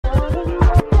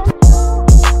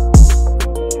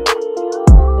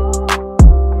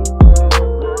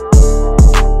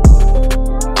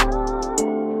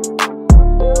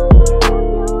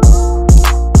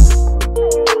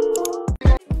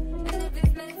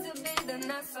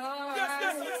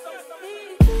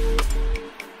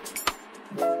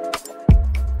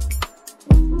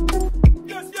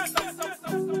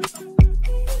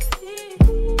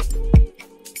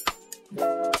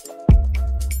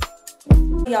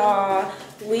y'all.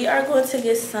 We are going to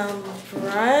get some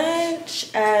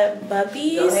brunch at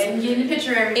Bubby's. Go ahead and get in the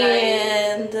picture, everybody.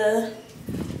 And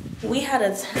we had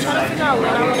a trying to figure out when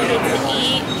I want to get to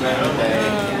eat.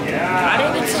 I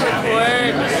didn't get to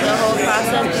record the whole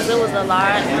process because it was a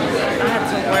lot. I had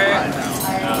to work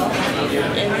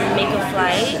and make a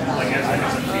flight.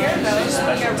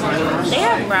 They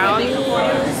have brownies.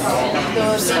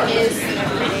 The thing is,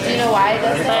 do you know why it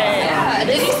does that? But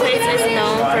this place is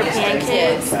known for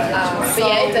pancakes. But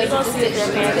yeah, it we gonna see if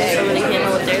their pancakes are really hitting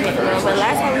what they're hitting on. But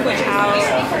last time we went out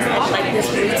at like this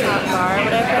rooftop bar or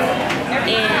whatever,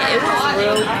 and it was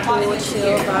real cool,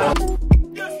 chill vibe.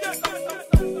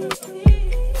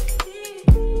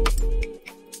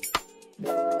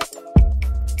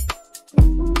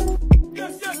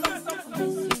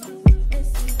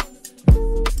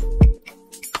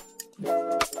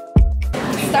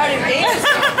 Started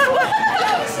dancing.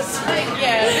 I was just like,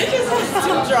 yeah, because I was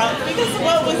too drunk. Because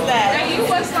what was that? You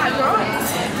was not drunk.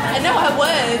 I know I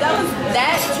was. That was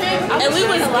that trip. And we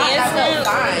was dancing.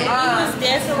 Fine. We was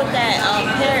dancing with that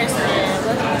Paris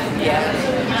man. Yeah.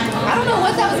 I don't know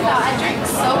what that was about. I drink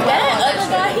so bad. That other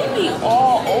guy, he be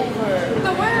all over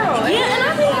The world. Yeah, and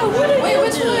I be like, what did Wait, you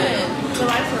which do? one? The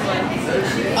life of one.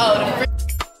 Oh, the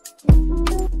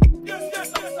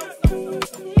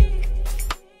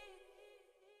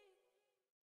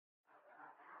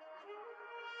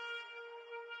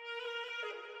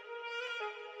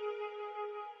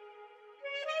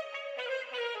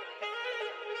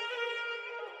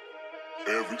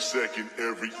Every second,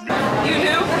 every minute. You do?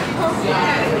 I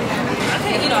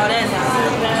can't eat all that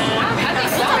now. I think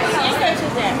so. What type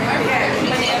of that?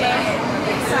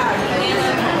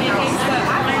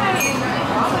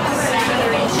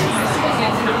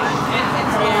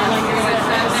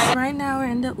 Right now we're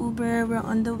in the Uber. We're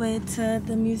on the way to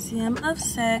the Museum of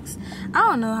Sex. I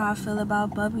don't know how I feel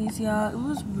about Bubby's, y'all. It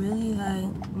was really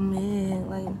like mid.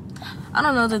 Like, I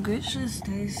don't know, the grits just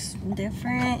tastes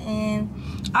different, and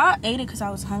I ate it because I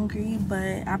was hungry,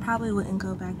 but I probably wouldn't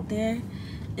go back there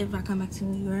if I come back to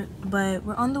New York. But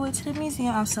we're on the way to the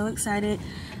museum. I'm so excited.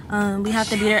 We have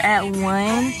to be there at 1.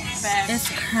 It's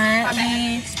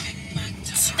currently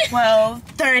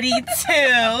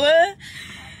 12:32.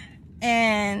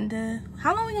 And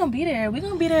how long we gonna be there? We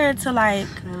gonna be there till like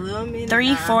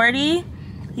 3:40.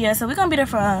 Yeah, so we're gonna be there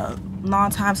for a long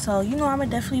time. So you know, I'ma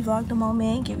definitely vlog the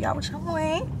moment, give y'all what y'all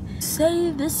want. Say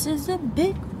this is a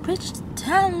big rich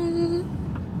town.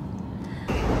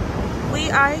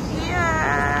 We are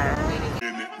here.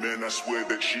 Man, I swear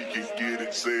that she can get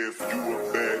it. Say if you a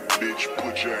bad bitch,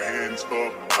 put your hands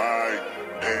up high,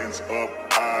 hands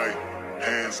up high,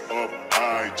 hands up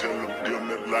high. Tell them dim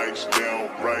the lights down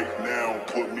right now.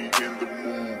 Put me in the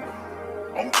mood.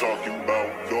 I'm talking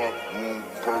about dark room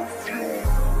perfume.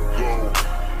 Go,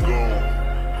 go.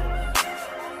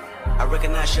 I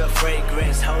recognize your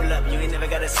fragrance. Hold up, you ain't never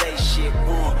gotta say shit.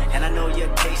 And I know you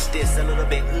taste this a little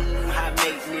bit. High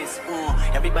maintenance.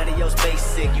 Everybody else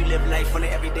basic. You live life on an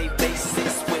everyday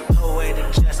basis with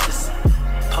poetic justice.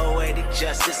 Poetic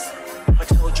justice. I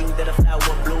told you that a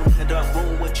flower bloomed in the dark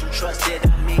room. What you trusted,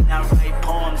 I mean, I write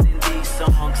poems in these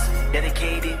songs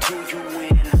dedicated to you.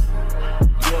 When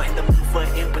you're in the mood for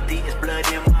empathy, it's blood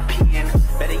in my pen.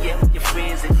 Better yet, with your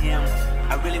friends and them.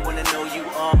 I really wanna know you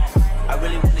all. I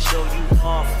really want to show you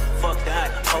off. Fuck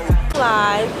that.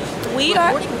 Live. We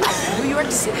are New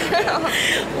York City.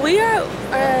 we are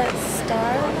at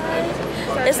Starlight.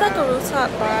 It's like a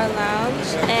rooftop bar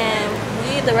lounge, and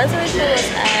the reservation was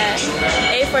at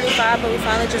 8:45, but we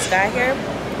finally just got here.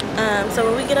 So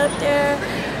when we get up there,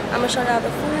 I'm gonna show y'all the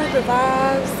food, the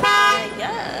vibes. And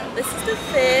yeah, this is the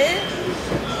fit.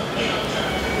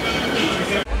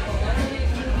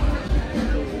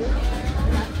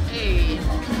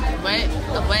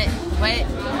 What?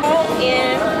 Oh,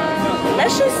 and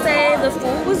let's just say the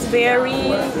food was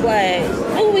very, what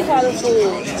do we call the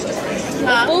food?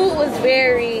 The food was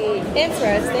very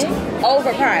interesting,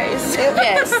 overpriced.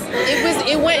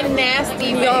 It went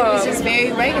nasty, but it was just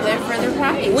very regular for the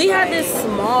price. We had this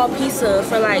small pizza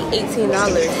for like $18,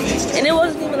 and it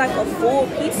wasn't even like a full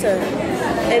pizza.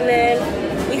 And then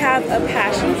we have a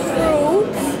passion fruit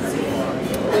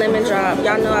lemon drop.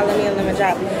 Y'all know I love me a lemon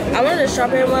drop. I wanted a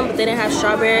strawberry one, but they didn't have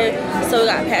strawberry, so we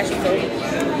got passion fruit.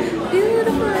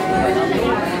 Beautiful.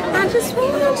 I just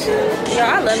want you. Yo,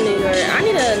 I love New York. I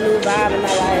need a new vibe in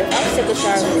my life. I'm sick of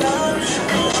Charlotte.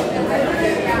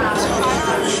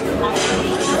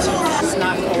 It's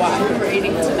not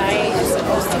cooperating tonight. It's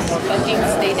supposed to fucking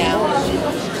stay down.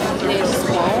 It's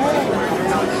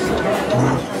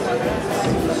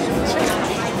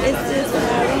It's just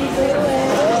how we do it.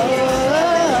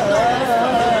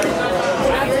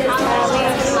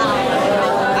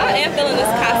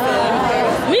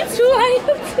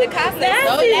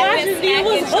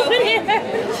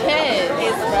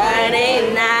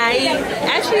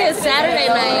 Actually, it's Saturday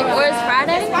night, or it's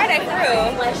Friday? It's Friday through.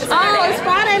 Oh, it's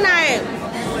Friday night.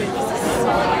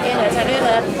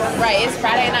 Right, it's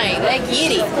Friday night. Let's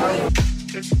get it.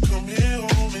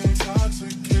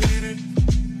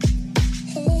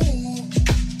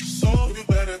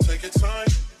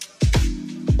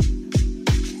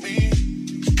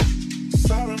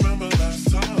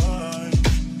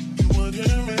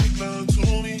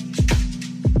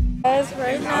 Guys,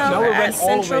 right now we're at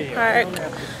Central Park.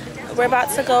 We're about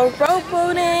to go rope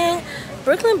boating.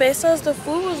 Brooklyn Bezos, the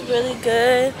food was really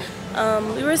good.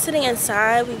 We were sitting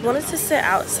inside. We wanted to sit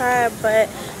outside, but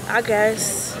I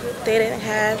guess they didn't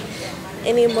have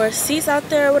any more seats out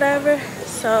there or whatever,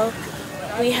 so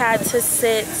we had to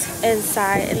sit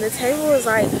inside. And the table was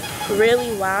like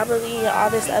really wobbly and all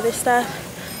this other stuff,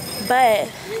 but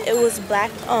it was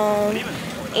black owned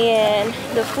and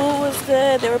the food was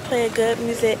good. They were playing good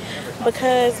music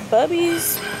because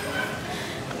Bubby's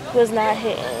was not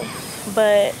hitting,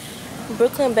 but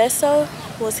Brooklyn Bezos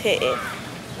was hitting.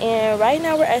 And right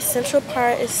now we're at Central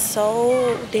Park. It's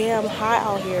so damn hot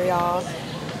out here, y'all.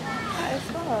 Hot as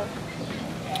fuck.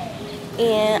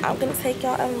 And I'm gonna take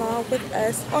y'all along with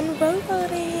us on road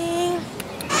boating.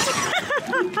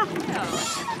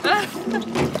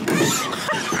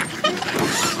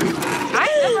 I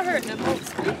ain't never heard the boat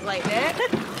squeak like that.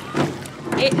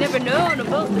 Ain't never known the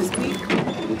boat to squeak.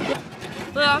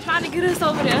 But I'm trying to get us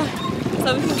over there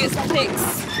so we can get some pics.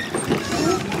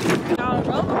 Y'all,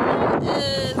 road boating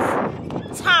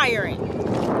is tiring.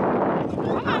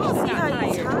 I'm not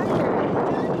tired.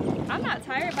 I'm not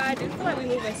tired, but I do feel like we're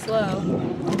moving slow.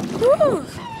 Whew.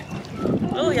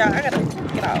 Oh, y'all, I gotta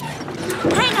get off.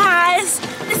 Hey guys,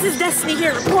 this is Destiny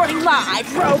here reporting live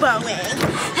roboing,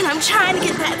 and I'm trying to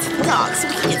get that to the dock so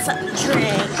we can get something to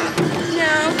drink.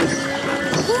 No.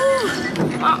 Whew.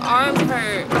 My arm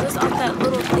hurt just off that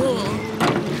little thing.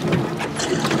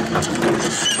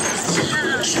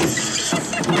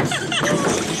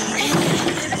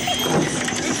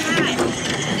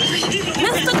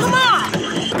 Mister, come on!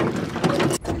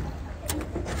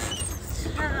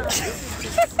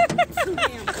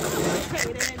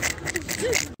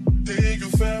 You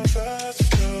fell fast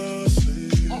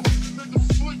asleep.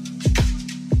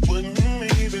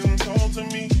 Wouldn't even talk to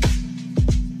me.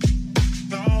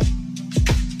 No.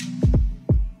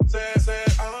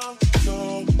 Said I'm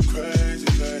so crazy,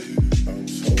 baby. I'm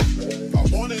so crazy. I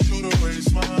wanted you to raise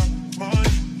my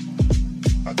mind.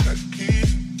 I got the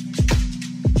keys.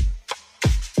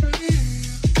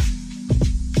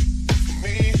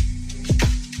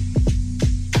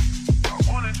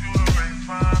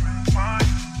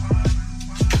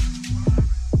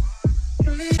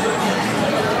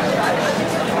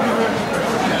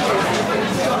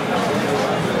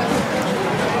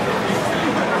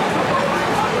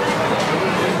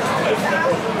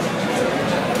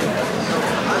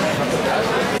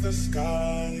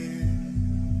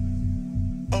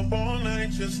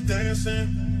 Just dancing.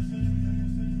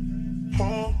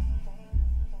 Oh,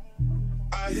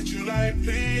 I hit you like,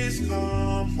 please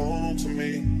come home to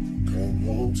me. Come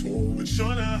home to me. But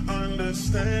you're not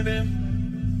understanding.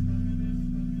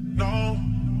 No.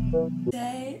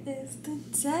 Today is the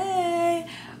day.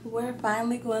 We're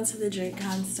finally going to the Drake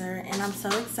concert and I'm so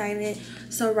excited.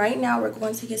 So right now we're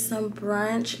going to get some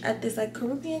brunch at this like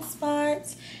Caribbean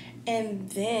spot and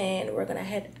then we're gonna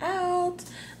head out.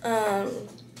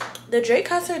 The Drake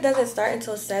concert doesn't start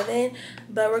until 7,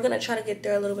 but we're gonna try to get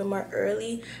there a little bit more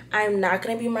early. I'm not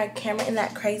gonna be my camera in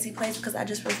that crazy place because I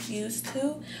just refuse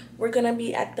to. We're gonna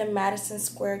be at the Madison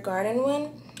Square Garden one.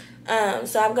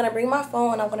 So I'm gonna bring my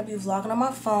phone. I'm gonna be vlogging on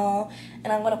my phone,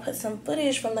 and I'm gonna put some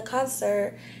footage from the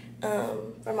concert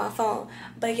from my phone.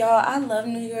 But y'all, I love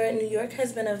New York. New York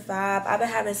has been a vibe. I've been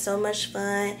having so much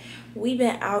fun. We've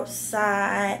been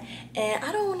outside, and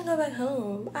I don't want to go back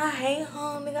home. I hate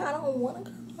home, nigga. I don't want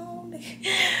to go home, nigga.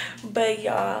 But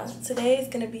y'all, today is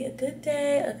gonna be a good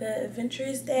day, a good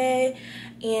adventurous day,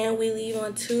 and we leave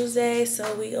on Tuesday,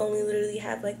 so we only literally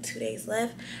have like 2 days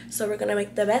left. So we're gonna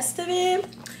make the best of it,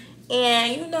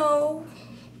 and you know,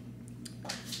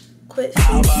 quit.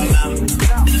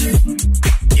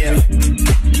 Yeah.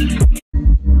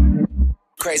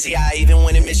 Crazy how even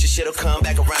when it miss you, shit'll come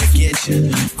back around and get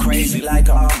you. Crazy like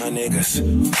all my niggas.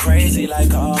 Crazy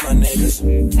like all my niggas.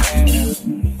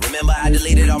 Remember I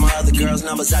deleted all my other girls'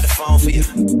 numbers out the phone for you.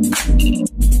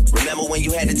 Remember when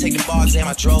you had to take the bar exam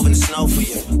I drove in the snow for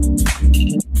you.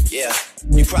 Yeah,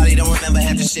 you probably don't remember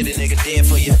half the shit a nigga did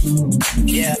for you.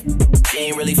 Yeah, you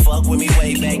ain't really fuck with me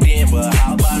way back then, but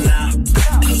how about now?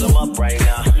 Cause I'm up right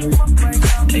now.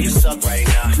 And you suck right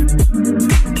now.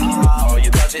 Oh, you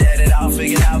thought you had it all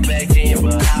figured out back then,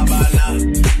 but how about now?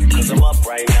 Cause I'm up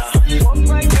right now.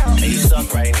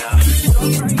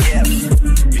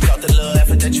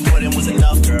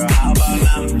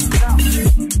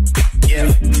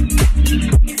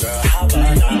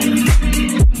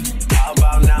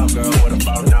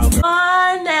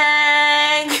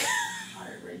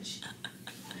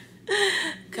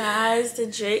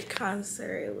 Drake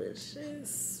concert was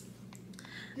just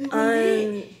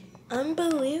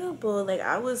unbelievable. Like,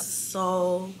 I was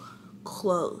so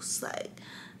close. Like,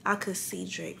 I could see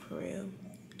Drake for real.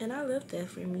 And I love that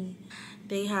for me.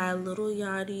 They had Lil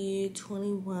Yachty,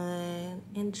 21,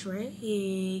 and Drake.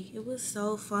 It was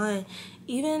so fun.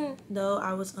 Even though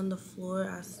I was on the floor,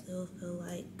 I still feel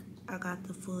like I got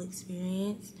the full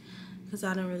experience because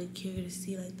I didn't really care to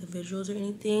see like the visuals or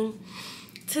anything.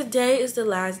 Today is the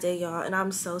last day, y'all, and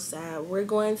I'm so sad. We're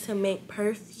going to make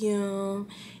perfume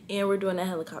and we're doing a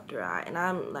helicopter ride, and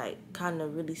I'm like kind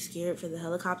of really scared for the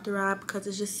helicopter ride because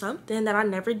it's just something that I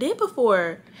never did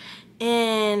before,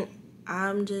 and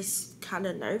I'm just kind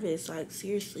of nervous, like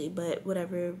seriously, but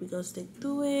whatever, we gonna stick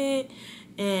through it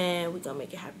and we gonna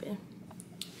make it happen.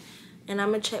 And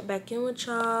I'm gonna check back in with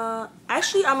y'all.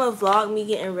 Actually, I'm gonna vlog me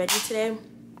getting ready today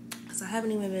because I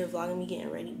haven't even been vlogging me getting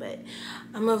ready, but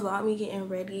I'm gonna vlog me getting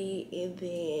ready, and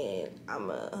then I'm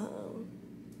gonna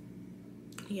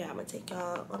take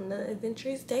y'all on the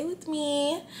adventurous day with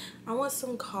me. I want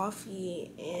some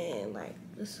coffee and like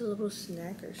just a little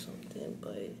snack or something,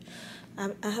 but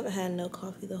I haven't had no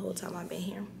coffee the whole time I've been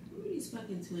here. Who are these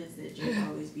fucking twins that Drake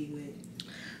always be with?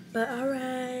 But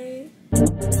alright.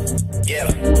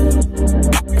 Yeah.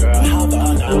 Girl, how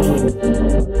about now?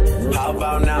 How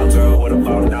about now, girl? What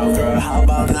about now, girl? How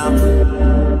about now?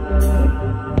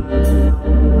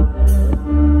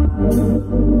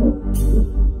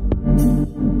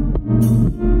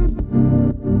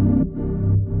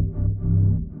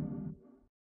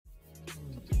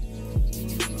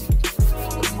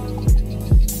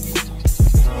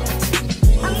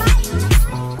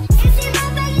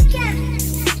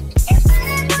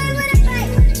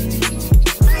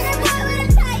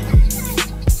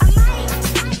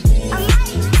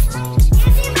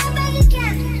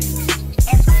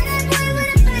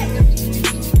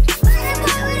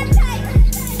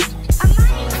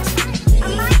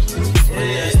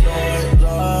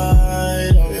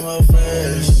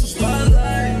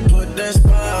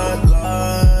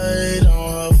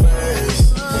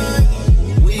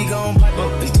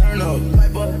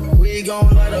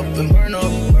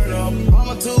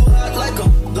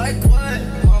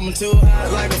 Too hot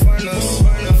like a furnace.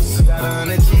 Got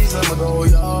 100 G's, I'ma go,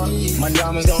 y'all. My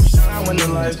diamonds gon' shine when the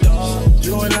lights dark.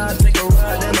 You and I take a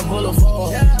ride down the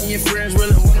boulevard. And your friends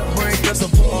really wanna break us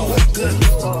apart. Good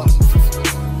Lord.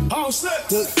 All set.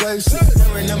 Good place.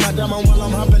 Staring at my diamond while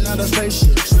I'm hopping out of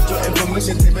spaceship. Shoot your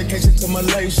information, take vacation to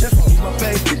Malaysia. My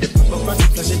baby, the paparazzi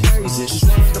flashing crazy. She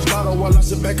snorted the bottle while I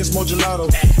sit back and smoke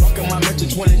gelato. Rockin' my mention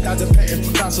 20,000 patent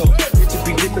Picasso. Bitch,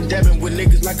 be dipping, dabbing with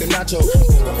niggas like a nacho.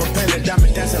 Woke up a pen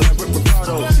diamond dancing like Rick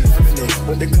Ricardo.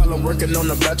 With the color working on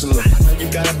the bachelor. I know you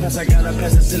gotta pass, I gotta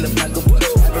pass. It's in the back of what?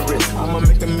 Average. I'ma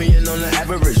make $1 million on the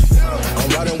average. I'm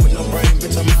riding with no brain,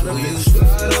 bitch. I'm out of it.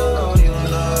 Slide on your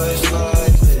nice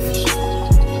like this.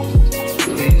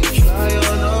 Try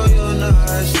on all your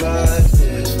nice like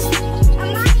this.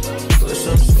 Put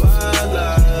some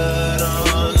spotlight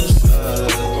on the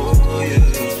side. Oh yeah.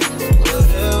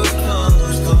 Whatever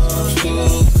comes too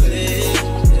quick.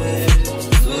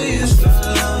 Do you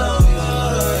slide on all your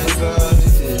nice like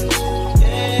this?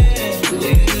 Do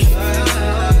you try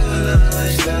on your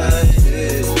nice like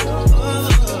this?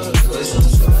 Put some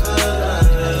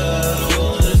spotlight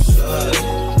on the side.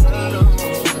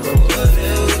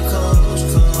 Whatever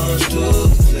comes too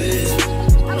quick.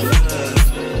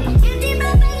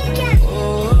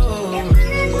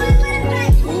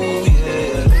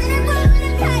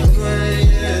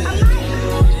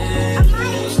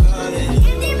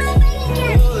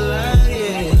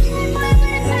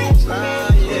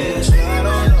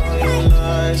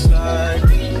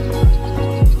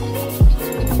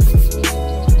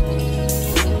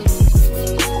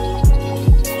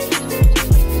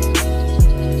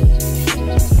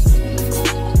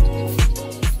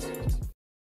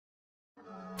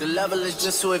 The level is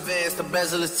just too advanced, the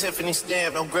bezel is Tiffany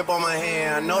stamp, no grip on my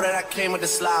hand. I know that I came with the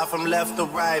slide from left to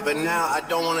right, but now I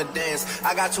don't wanna dance.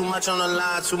 I got too much on the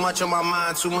line, too much on my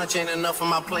mind, too much ain't enough of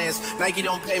my plans. Nike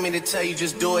don't pay me to tell you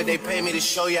just do it, they pay me to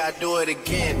show you I do it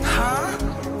again. Huh?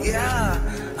 Yeah,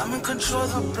 I'm in control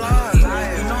of the block. You know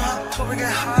how to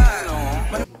get high.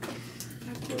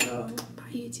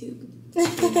 Bye, YouTube.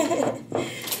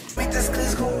 Make this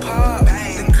glitz go pop.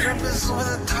 The grip is over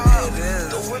the top.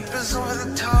 The whip is over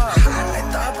the top. I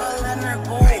thought about letting her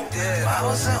go, but I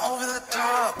wasn't over the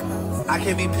top. I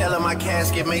can be pale in my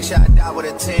casket, make sure I die with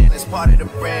a 10. It's part of the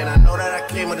brand. I know that I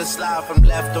came with a slide from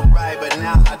left to right, but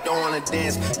now I don't wanna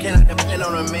dance. Can I depend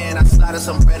on a man? I slided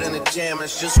some bread in the jam.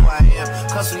 That's just who I am.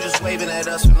 Custom just waving at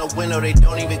us from the window. They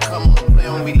don't even come on the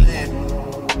plane when we land.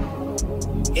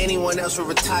 Anyone else would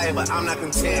retire, but I'm not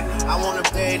content. I wanna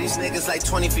bury these niggas like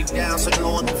 20 feet down so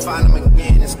no one can find them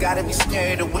again. It's gotta be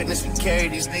scary to witness me carry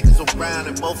these niggas around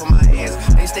in both of my hands.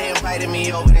 They stay inviting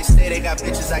me over, they say they got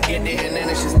bitches, I get there and then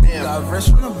it's just them. Got verse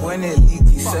from the boy named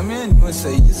Leaky, send me a new and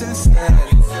say use instead.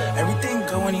 Everything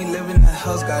good when you live in the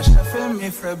house, got chef and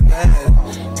made for a bed.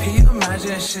 Can you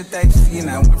imagine shit that I've seen?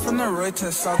 I went from the road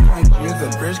to South Point Queens,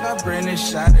 the bridge got burned and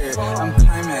shattered. I'm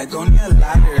climbing, I don't need a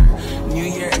ladder. New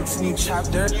year, it's a new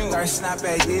chapter. Our snap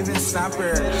at David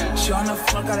Snapper. She on the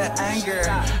fuck out of anger.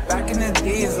 Back in the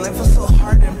days, life was so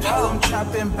hard and pal, I'm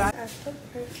trapping back. At the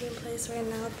perfume place right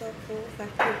now, the whole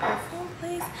factory perfume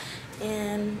place,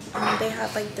 and they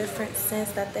have like different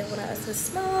scents that they want us to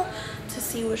smell to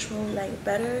see which one we like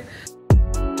better.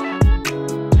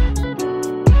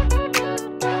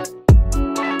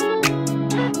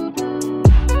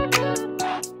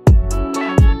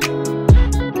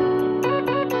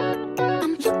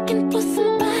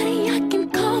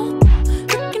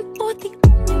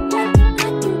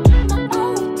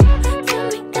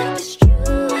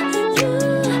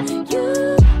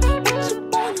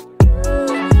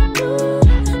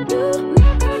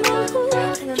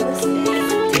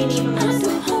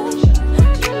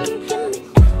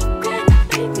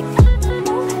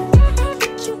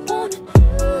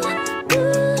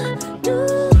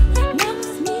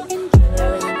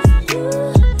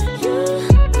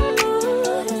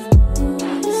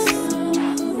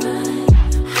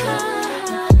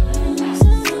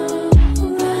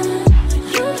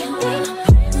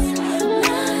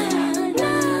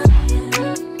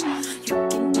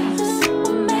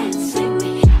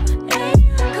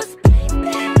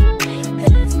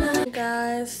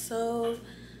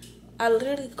 I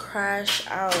literally crashed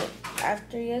out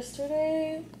after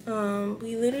yesterday.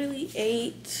 We literally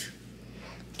ate,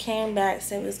 came back,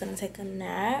 said we was gonna take a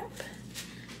nap,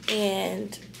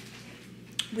 and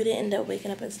we didn't end up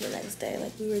waking up until the next day.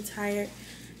 Like, we were tired.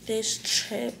 This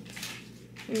trip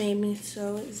made me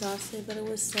so exhausted, but it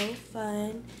was so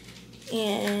fun,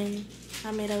 and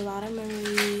I made a lot of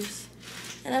memories,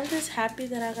 and I'm just happy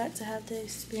that I got to have the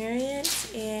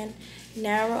experience. And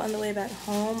now we're on the way back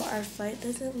home. Our flight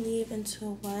doesn't leave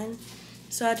until 1,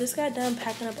 so I just got done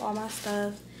packing up all my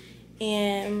stuff,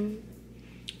 and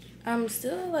I'm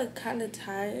still like kind of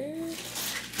tired,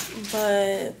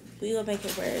 but we gonna make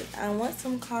it work. I want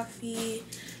some coffee,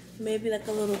 maybe like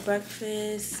a little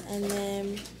breakfast, and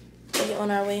then be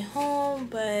on our way home.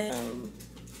 But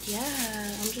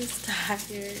yeah, I'm just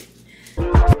tired.